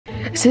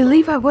So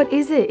Levi, what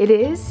is it? It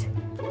is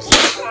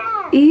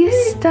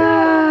Easter.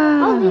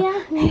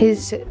 Oh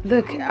yeah.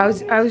 Look,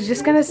 I was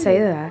just gonna say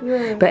that,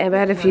 but Emma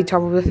had a few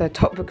trouble with her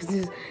top because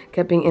this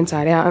kept being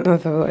inside out. I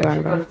don't know if I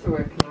about it.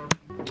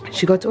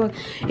 She got to work.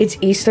 It's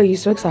Easter. You're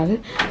so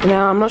excited.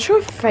 Now I'm not sure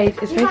if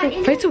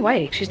Faith's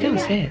awake. She's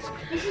downstairs.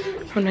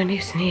 Oh no,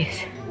 niece.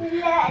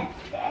 I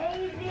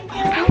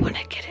want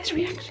to get his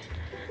reaction.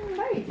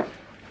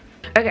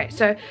 Okay,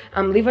 so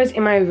Levi's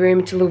in my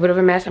room. It's a little bit of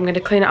a mess. I'm going to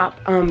clean it up.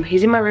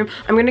 He's in my room.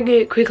 I'm going to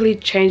get quickly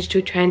changed to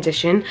a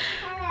transition.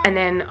 And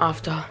then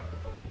after,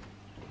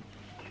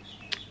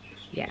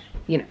 yeah,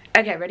 you know.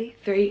 Okay, ready?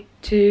 3,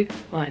 2,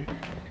 1.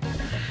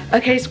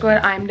 Okay, squad,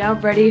 I'm now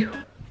ready.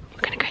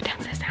 We're going to go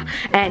downstairs now.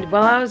 And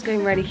while I was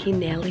getting ready,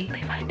 Levi nearly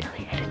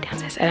headed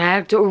downstairs. And I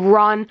had to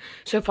run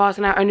so fast,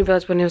 and I only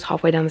realized when he was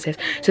halfway down the stairs.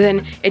 So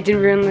then it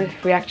didn't ruin the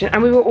reaction.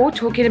 And we were all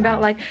talking about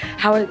like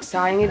how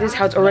exciting it is,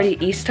 how it's already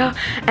Easter.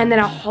 And then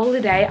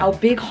our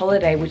big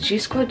holiday, which you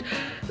squad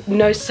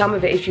know some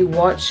of it if you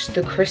watch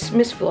the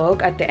Christmas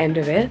vlog at the end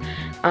of it.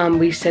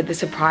 We said the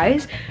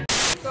surprise.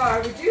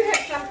 So we do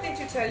have something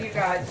to tell you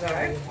guys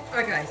though.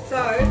 Okay,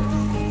 so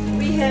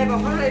we have a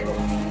holiday book.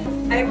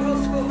 April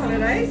school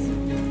holidays.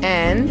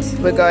 And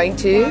we're going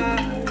to,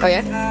 6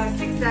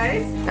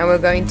 days. And we're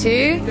going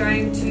to?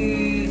 Going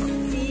to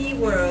Sea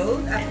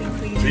World up in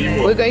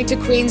Queensland. We're going to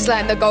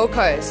Queensland, the Gold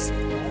Coast.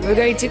 We're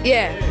going to,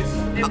 yeah.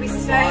 And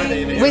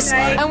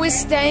we're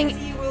staying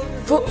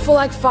for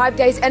like 5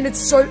 days, and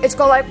it's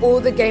got like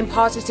all the game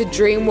passes to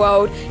Dream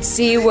World,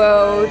 Sea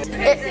World,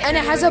 and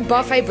it has a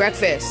buffet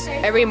breakfast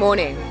every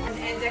morning.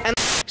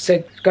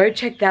 So go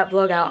check that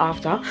vlog out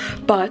after.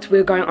 But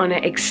we're going on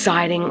an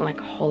exciting like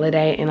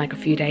holiday in like a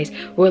few days.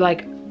 We're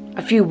like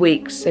a few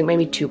weeks, like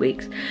maybe 2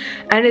 weeks,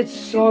 and it's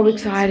so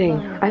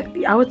exciting.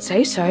 I would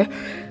say so.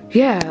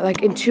 Yeah,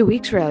 like in 2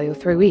 weeks really, or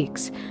 3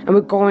 weeks. And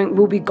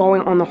we'll be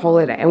going on the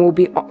holiday, and we'll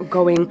be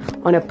going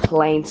on a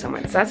plane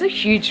somewhere. So that's a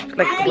huge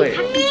like clue.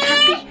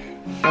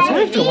 I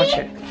don't have to watch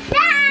it.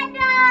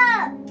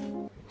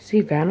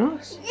 See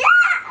Vanos?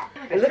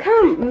 Yeah. Look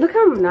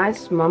how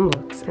nice Mum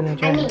looks in her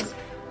dress.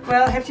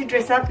 Well, have to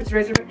dress up. It's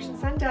Resurrection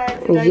Sunday.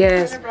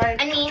 Yes.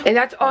 And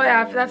that's what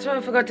I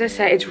forgot to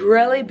say. It's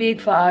really big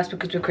for us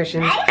because we're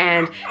Christians,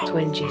 and it's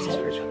when Jesus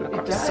rose from the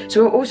cross.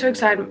 So we're also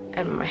excited,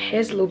 and my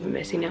hair's a little bit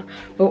messy now.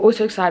 But we're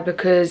also excited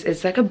because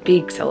it's like a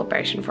big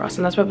celebration for us,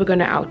 and that's why we're going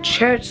to our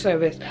church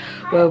service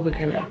where we're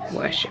going to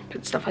worship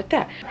and stuff like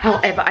that.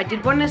 However, I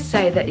did want to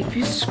say that if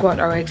you squad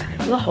are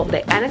excited for the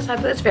holiday and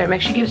excited for this video, make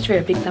sure you give this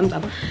video a big thumbs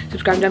up.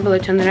 Subscribe down below,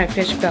 turn the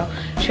notification bell,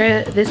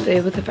 share this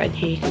video with a friend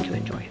here you think you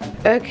enjoy.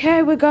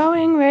 Okay, we're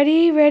going.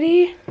 Ready?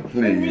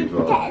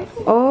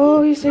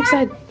 Oh, you're so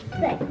excited.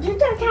 You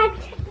don't have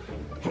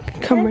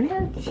Come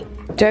on.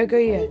 Don't go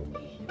yet.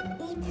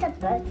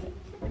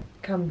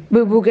 Come.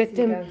 We'll get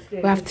them.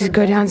 We'll have to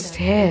go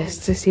downstairs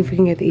to see if we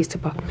can get the Easter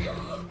bunny.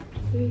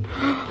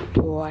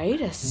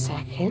 Wait a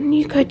second.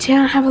 You go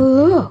down and have a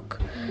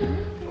look.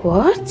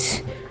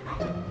 What?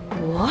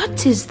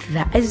 What is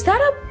that? Is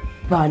that a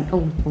bunny?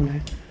 Oh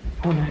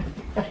no.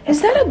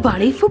 Is that a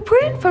bunny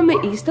footprint from the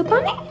Easter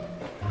bunny?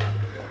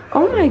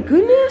 Oh my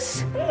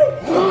goodness.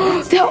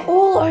 They're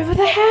all over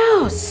the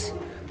house.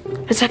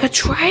 It's like a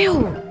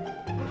trail.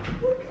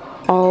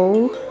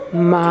 Oh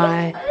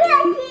my.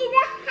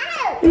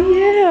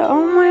 Yeah,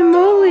 oh my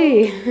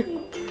moly.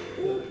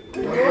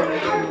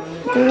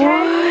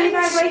 What?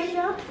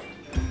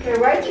 Okay,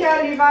 wait here,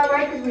 Levi,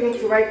 wait, because we need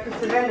to wait for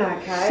Savannah,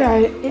 okay?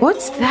 Sorry,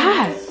 what's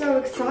that? That's so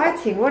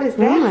exciting. What does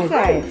that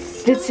say?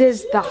 This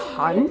says the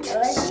hunt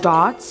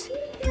starts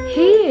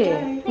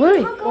here.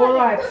 Wait.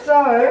 Alright,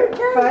 so,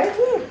 Faith.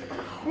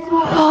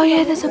 Oh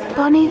yeah, there's a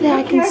bunny there.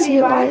 I can see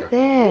it right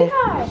there.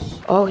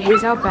 Oh,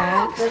 here's our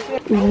bags.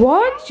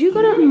 What? You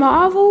got a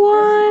Marvel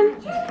one?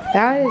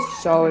 That is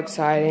so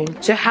exciting.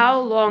 So how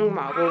long,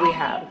 Marv, will we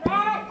have?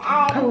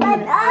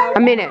 A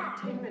minute.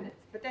 10 minutes,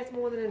 but that's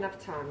more than enough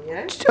time,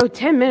 yeah? Oh,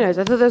 10 minutes.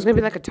 I thought there was going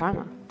to be like a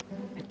timer.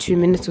 Like 2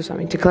 minutes or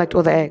something to collect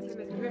all the eggs.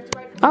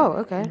 Oh,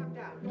 okay.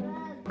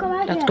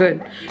 That's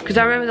good. Because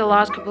I remember the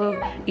last couple of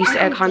Easter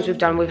egg hunts we've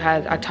done, we've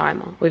had a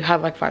timer. We've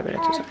had like 5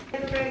 minutes or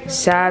something.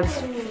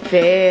 Sav's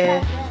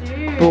fair.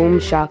 Boom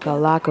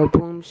shakalaka,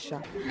 boom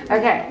shak.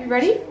 Okay, you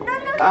ready?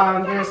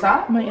 Gonna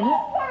start? Am I in it?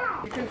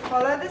 You can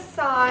follow the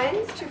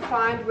signs to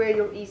find where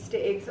your Easter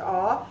eggs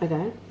are.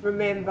 Okay.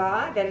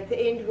 Remember that at the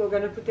end we're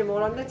going to put them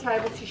all on the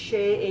table to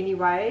share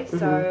anyway.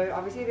 So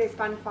obviously there's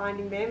fun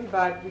finding them,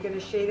 but we're going to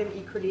share them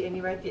equally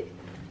anyway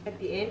at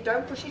the end.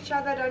 Don't push each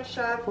other, don't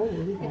shove.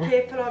 Be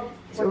careful of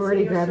what's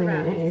already in your grabbing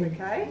an surroundings,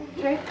 egg.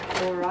 okay?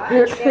 Alright.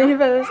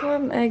 There's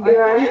one egg.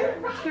 Okay,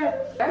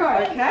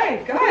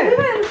 go.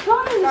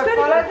 So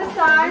follow the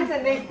signs,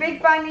 and there's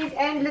big bunnies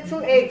and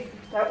little eggs.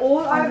 They're all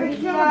over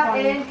here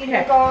and in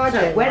the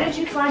garden. So where did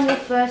you find your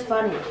first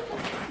bunny?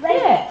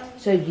 There.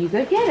 So you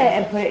go get it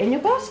and put it in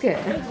your basket.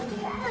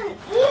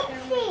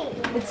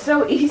 It's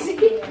so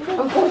easy.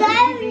 Of course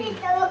it's easy.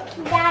 Oh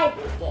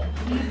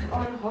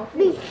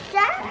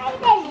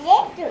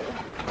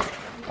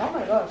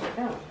my gosh, I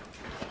can't.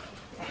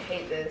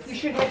 hate this. You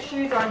should have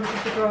shoes on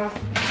because the grass.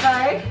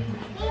 Okay?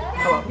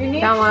 You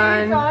need That shoes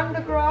one. on.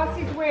 The grass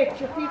is wet.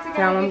 Your feet are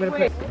That one going I'm to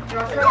gonna get wet.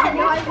 Joshua, you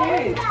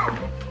need shoes.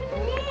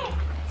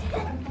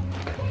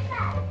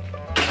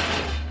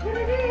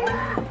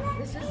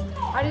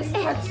 I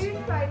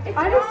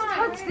just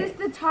touched this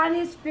the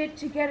tiniest bit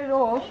to get it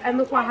off, and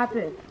look what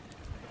happened.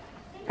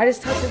 I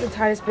just touched it the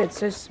tiniest bit,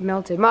 so it's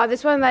melted. Ma,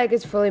 this one like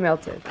is fully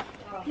melted.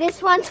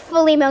 This one's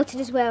fully melted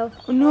as well.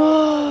 Oh,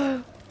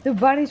 no, the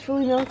bunny's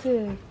fully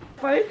melted.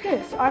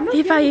 Focus. I'm not.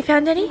 Levi, you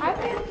found any? I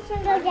found so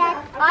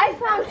I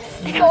found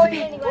so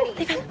many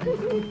bunnies.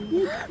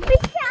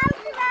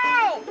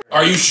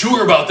 Are you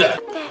sure about that?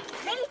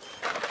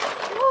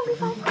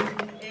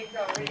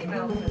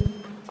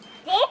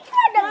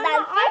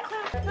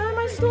 No,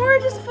 my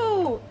storage is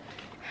full.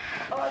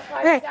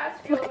 Hey,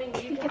 look,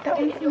 can you get that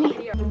one for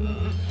me?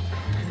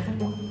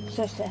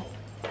 Sister.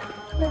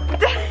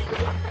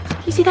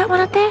 You see that one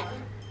up there?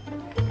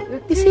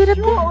 You see it up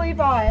there?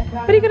 Levi.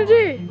 What are you gonna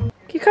do?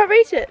 You can't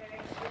reach it.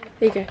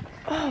 There you go.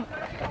 Oh,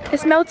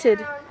 it's melted.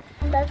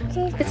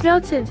 It's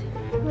melted.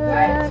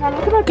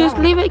 Just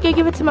leave it. Go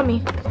give it to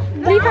mommy.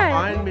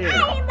 Levi.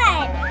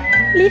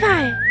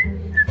 Levi.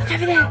 Look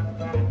over there.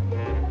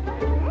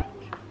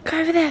 Go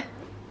over there.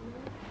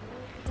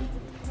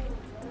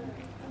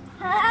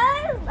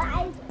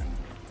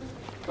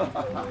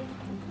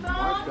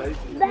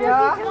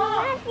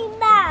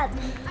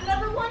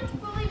 Another one's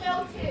fully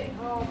melted.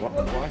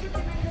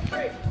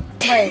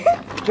 Wait, do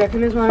you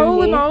reckon there's one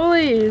Holy here?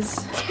 mollies.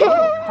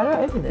 How do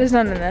I open this? There's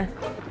none in there.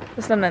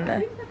 There's none in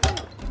there.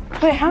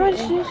 Wait, how much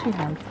did she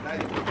have?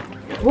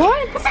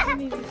 What?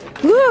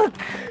 Look!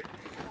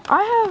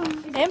 I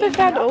have. Amber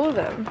found all of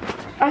them.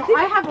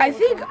 I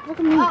think. Look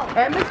at me.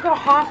 Emma's got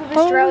half of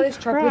Australia's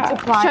chocolate crap.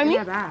 supply Show in me.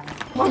 her bag.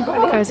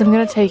 Guys, I'm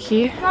gonna take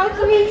you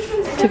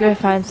to go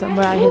find some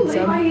where I hid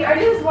some. I'm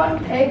gonna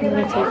take you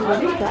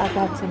where I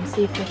found some.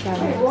 See if they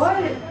found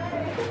it.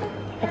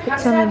 I put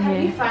some in Have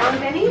you here.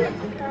 found any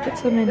Put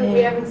some in that we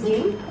here. haven't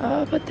seen?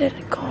 Oh, but they're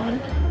gone.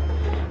 I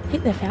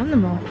think they found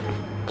them all.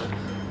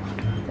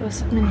 There was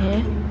some in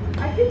here.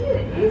 I think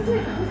it is.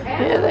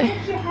 Really?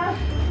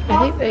 I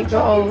think they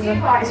got all of them.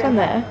 This one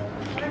there.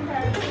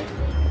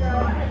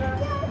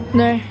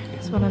 No,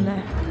 this one in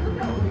there.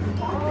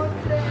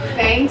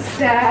 Thanks,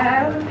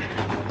 Sam.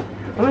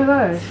 Oh my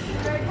gosh.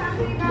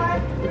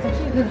 It's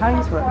actually a good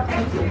hiding spot.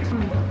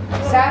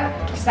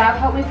 Sam,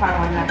 help me find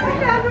one now.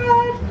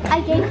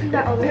 I gave you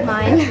that all of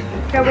mine.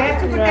 So we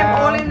have to put them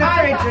all in the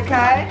fridge,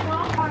 okay?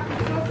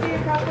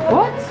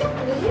 What?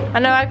 I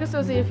know, I can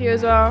still see a few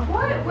as well.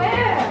 What?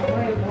 Where?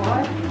 Wait,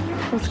 what?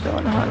 What's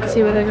going on? I can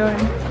see where they're going.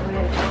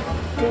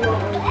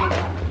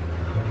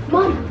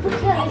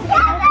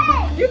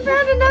 You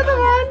found another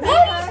one?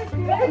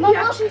 You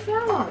actually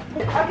found one.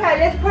 Okay,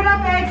 let's put our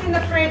bags in the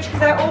fridge because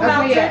they're all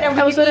melted yeah. and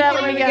we We'll can sort eat it out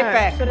them when we get get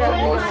back. home.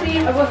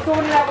 We'll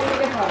sort it out when we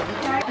get home,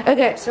 okay?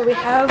 Okay, so we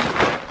have.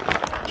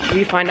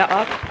 We find it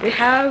up. We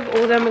have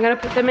all of them. We're gonna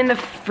put them in the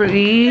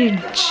fridge.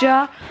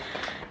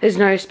 There's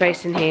no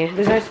space in here.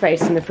 There's no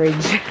space in the fridge.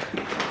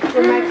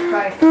 We'll make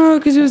space. Oh,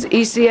 because it was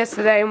Easter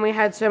yesterday and we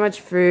had so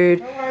much food.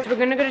 So we're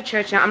gonna go to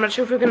church now. I'm not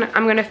sure if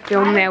I'm gonna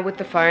film there with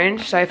the phone.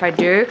 So if I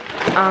do,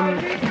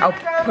 I'll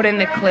put in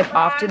the clip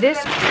after this.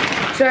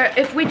 So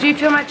if we do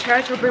film at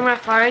church, I'll bring my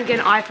phone, get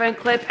an iPhone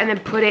clip, and then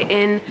put it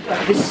in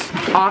this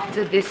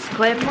after this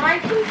clip.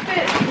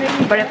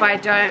 But if I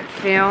don't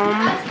film,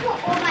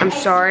 I'm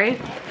sorry.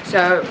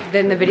 So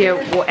then the video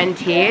will end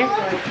here.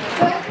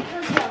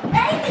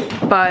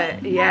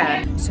 But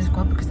yeah. So it's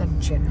good because I'm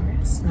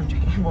generous. No, I'm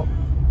joking. Well,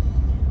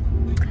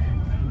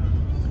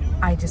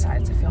 I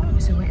decided to film.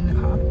 So we're in the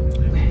car.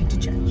 We're heading to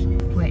church.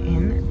 We're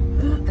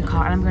in the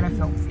car and I'm gonna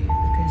film for you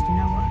because you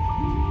know what?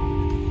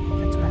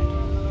 That's what I do.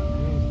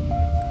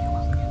 You're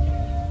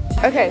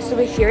welcome. Okay, so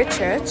we're here at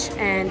church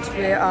and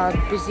we are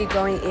busy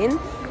going in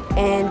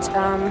and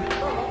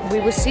we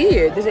will see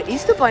you. There's an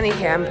Easter bunny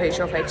here, I'm pretty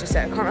sure Faith just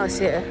said. I can't really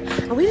see it.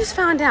 And we just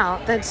found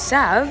out that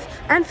Sav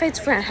and Faith's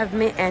friend have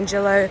met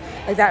Angelo,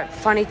 like that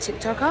funny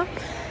TikToker.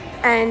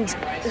 And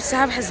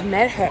Sav has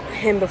met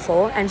him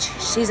before and she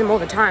sees him all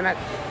the time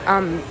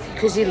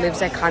because he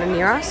lives like kind of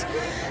near us.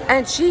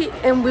 And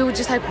we were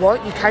just like,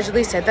 what? You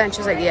casually said that? And she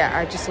was like, yeah,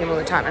 I just see him all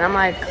the time. And I'm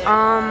like,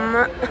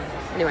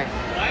 anyway.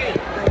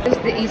 This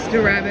is the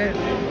Easter rabbit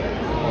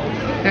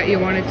that you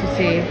wanted to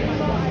see.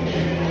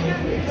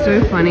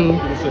 So funny.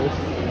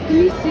 Can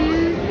you see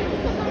it?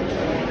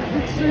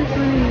 It's so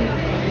funny.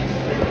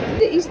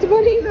 The Easter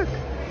bunny, look.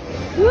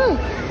 Look.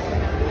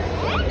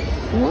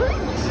 What?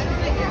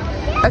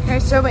 Okay,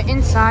 so we're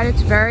inside.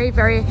 It's very,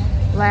 very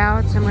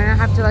loud. So I'm gonna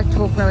have to like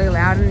talk really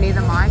loud and near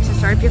the mic. So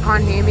sorry if you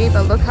can't hear me,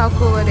 but look how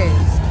cool it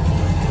is.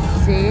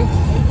 See?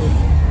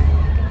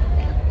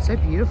 So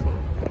beautiful.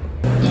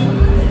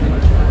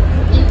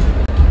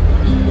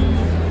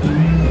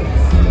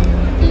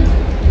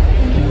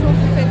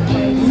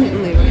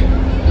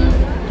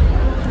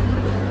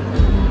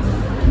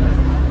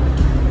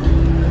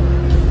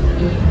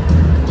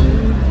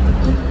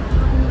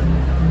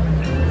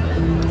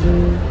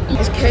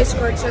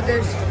 So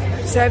there's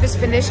service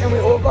finished and we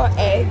all got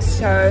eggs,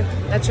 so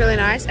that's really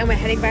nice. And we're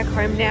heading back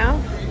home now,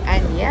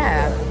 and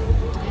yeah,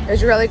 it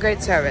was a really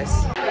great service.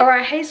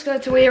 Alright, hey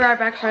Scott, so we arrived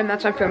back home.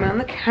 That's why I'm filming on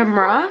the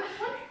camera.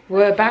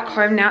 We're back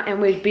home now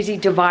and we're busy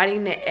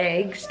dividing the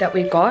eggs that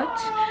we got.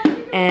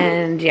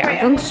 And yeah, I'm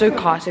feeling so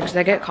caustic because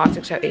I get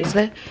caustic so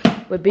easily.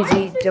 We're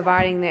busy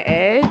dividing the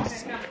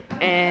eggs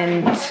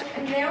and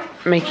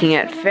making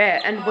it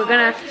fair. And we're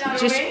gonna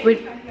just,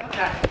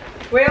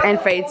 and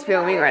Fade's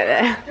filming right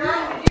there.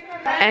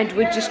 And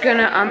we're just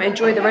gonna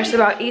enjoy the rest of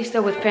our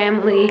Easter with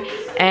family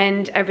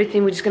and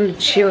everything. We're just gonna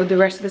chill the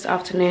rest of this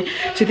afternoon.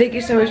 So thank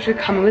you so much for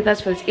coming with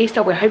us for this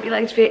Easter. We hope you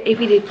liked this video. If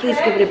you did, please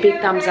give it a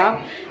big thumbs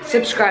up.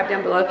 Subscribe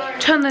down below.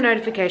 Turn the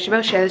notification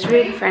bell. Share this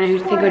video with a friend who you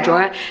think will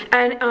enjoy it.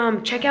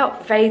 And check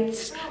out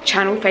Faith's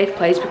channel, Faith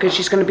Plays, because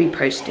she's gonna be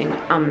posting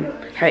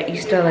her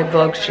Easter like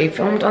vlogs she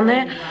filmed on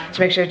there.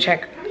 So make sure to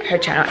check her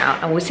channel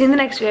out. And we'll see you in the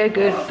next video.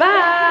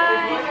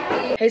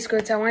 Goodbye. Hey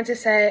Squids, I wanted to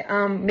say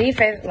me and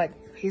Faith, like,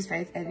 here's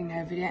Faith editing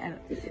her video and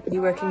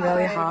you're working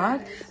really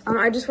hard.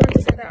 I just wanted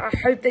to say that I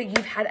hope that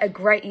you've had a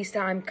great Easter.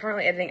 I'm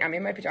currently editing, I'm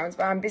in my pajamas,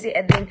 but I'm busy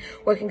editing,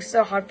 working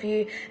so hard for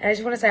you. And I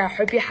just want to say I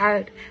hope you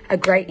had a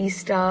great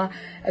Easter,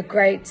 a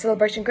great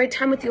celebration, great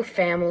time with your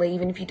family,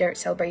 even if you don't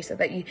celebrate Easter,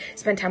 that you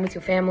spend time with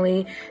your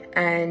family.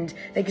 And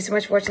thank you so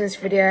much for watching this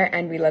video,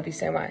 and we love you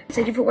so much.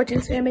 Thank you for watching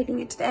this video, making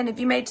it to the end. If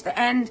you made it to the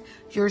end,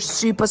 you're a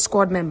super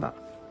squad member.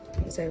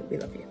 So we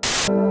love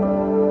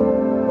you.